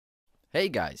Hey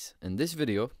guys, in this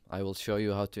video I will show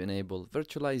you how to enable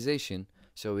virtualization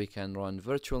so we can run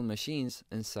virtual machines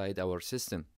inside our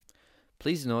system.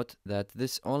 Please note that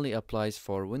this only applies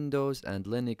for Windows and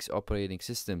Linux operating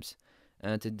systems,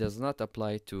 and it does not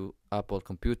apply to Apple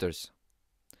computers,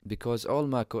 because all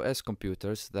macOS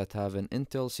computers that have an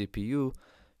Intel CPU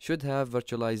should have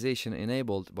virtualization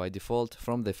enabled by default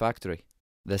from the factory.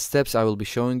 The steps I will be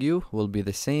showing you will be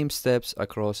the same steps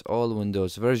across all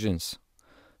Windows versions.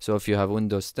 So if you have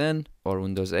Windows 10 or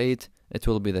Windows 8, it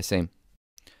will be the same.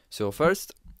 So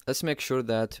first, let's make sure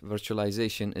that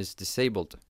virtualization is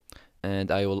disabled.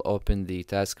 And I will open the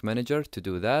task manager to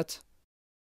do that.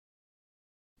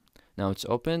 Now it's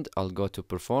opened, I'll go to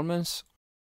performance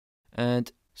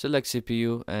and select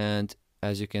CPU, and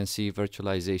as you can see,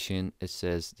 virtualization, it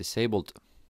says disabled.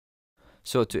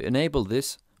 So to enable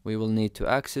this, we will need to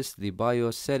access the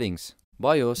BIOS settings.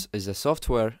 BIOS is a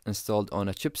software installed on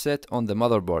a chipset on the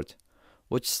motherboard,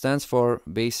 which stands for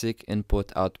Basic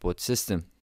Input-Output System.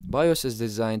 BIOS is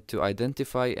designed to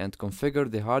identify and configure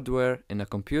the hardware in a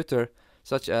computer,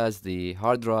 such as the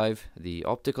hard drive, the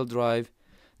optical drive,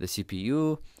 the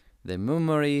CPU, the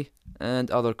memory, and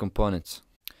other components.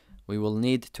 We will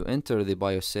need to enter the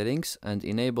BIOS settings and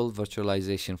enable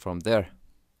virtualization from there.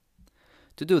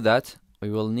 To do that, we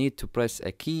will need to press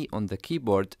a key on the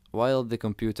keyboard while the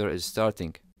computer is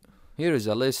starting. Here is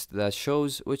a list that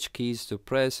shows which keys to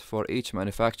press for each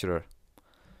manufacturer.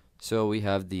 So we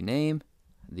have the name,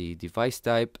 the device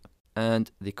type,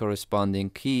 and the corresponding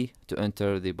key to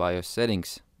enter the BIOS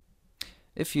settings.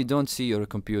 If you don't see your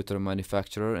computer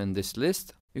manufacturer in this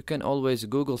list, you can always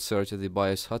Google search the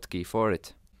BIOS hotkey for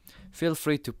it. Feel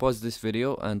free to pause this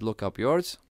video and look up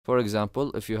yours. For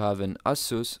example, if you have an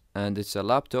Asus and it's a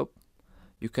laptop,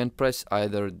 you can press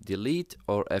either delete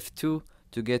or F2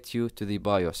 to get you to the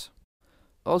BIOS.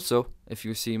 Also, if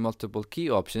you see multiple key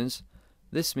options,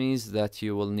 this means that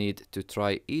you will need to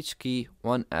try each key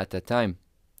one at a time.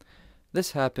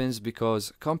 This happens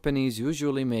because companies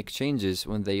usually make changes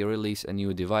when they release a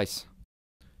new device.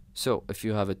 So, if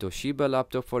you have a Toshiba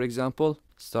laptop, for example,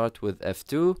 start with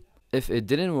F2. If it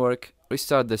didn't work,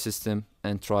 restart the system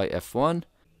and try F1.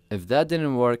 If that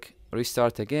didn't work,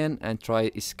 restart again and try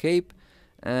Escape,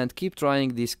 and keep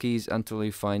trying these keys until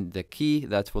you find the key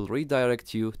that will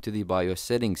redirect you to the BIOS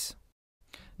settings.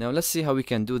 Now let's see how we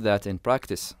can do that in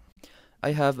practice.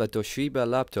 I have a Toshiba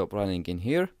laptop running in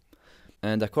here,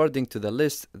 and according to the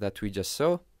list that we just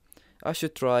saw, I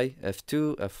should try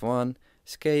F2, F1,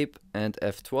 Escape, and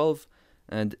F12,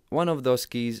 and one of those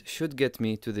keys should get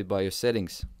me to the BIOS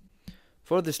settings.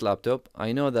 For this laptop,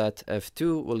 I know that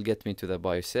F2 will get me to the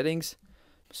BIOS settings,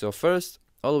 so first,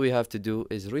 all we have to do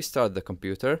is restart the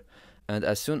computer, and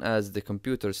as soon as the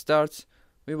computer starts,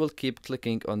 we will keep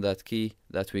clicking on that key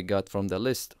that we got from the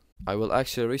list. I will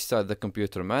actually restart the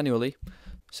computer manually,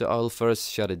 so I will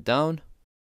first shut it down.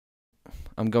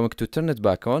 I'm going to turn it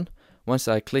back on. Once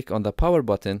I click on the power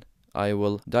button, I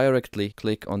will directly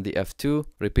click on the F2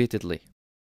 repeatedly.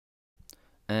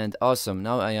 And awesome,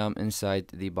 now I am inside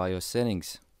the BIOS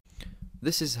settings.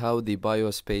 This is how the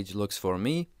BIOS page looks for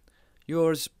me.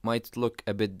 Yours might look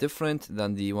a bit different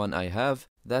than the one I have.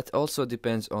 That also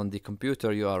depends on the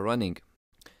computer you are running.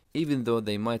 Even though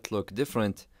they might look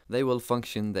different, they will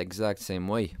function the exact same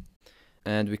way.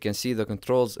 And we can see the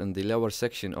controls in the lower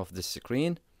section of the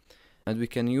screen, and we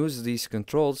can use these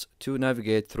controls to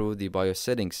navigate through the BIOS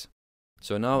settings.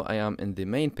 So now I am in the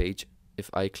main page. If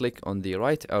I click on the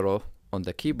right arrow on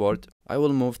the keyboard, I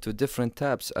will move to different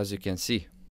tabs, as you can see.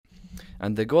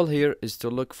 And the goal here is to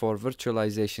look for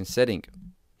virtualization setting.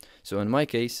 So in my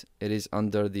case, it is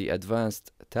under the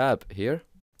advanced tab here.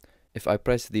 If I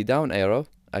press the down arrow,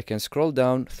 I can scroll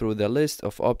down through the list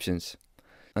of options.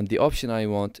 And the option I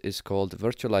want is called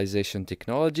virtualization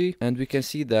technology, and we can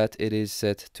see that it is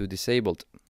set to disabled.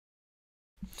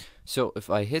 So if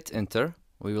I hit enter,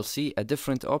 we will see a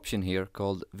different option here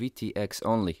called VTX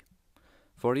only.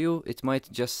 For you, it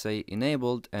might just say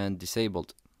enabled and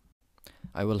disabled.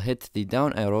 I will hit the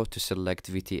down arrow to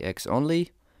select VTX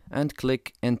only and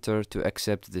click enter to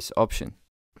accept this option.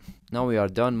 Now we are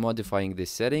done modifying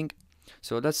this setting,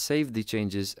 so let's save the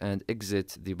changes and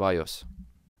exit the BIOS.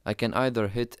 I can either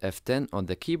hit F10 on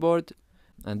the keyboard,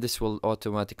 and this will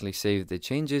automatically save the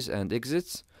changes and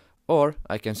exits, or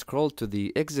I can scroll to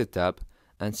the exit tab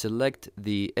and select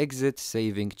the exit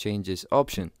saving changes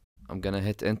option. I'm gonna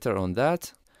hit enter on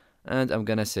that, and I'm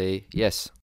gonna say yes.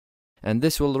 And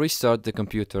this will restart the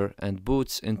computer and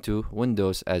boots into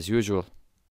Windows as usual.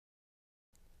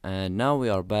 And now we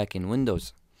are back in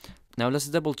Windows. Now let's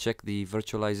double check the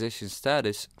virtualization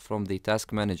status from the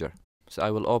task manager. So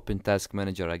I will open task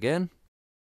manager again.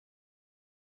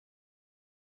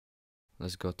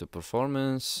 Let's go to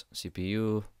performance,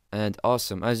 CPU, and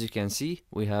awesome. As you can see,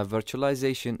 we have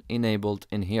virtualization enabled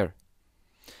in here.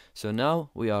 So now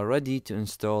we are ready to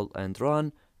install and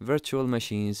run virtual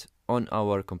machines on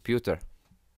our computer.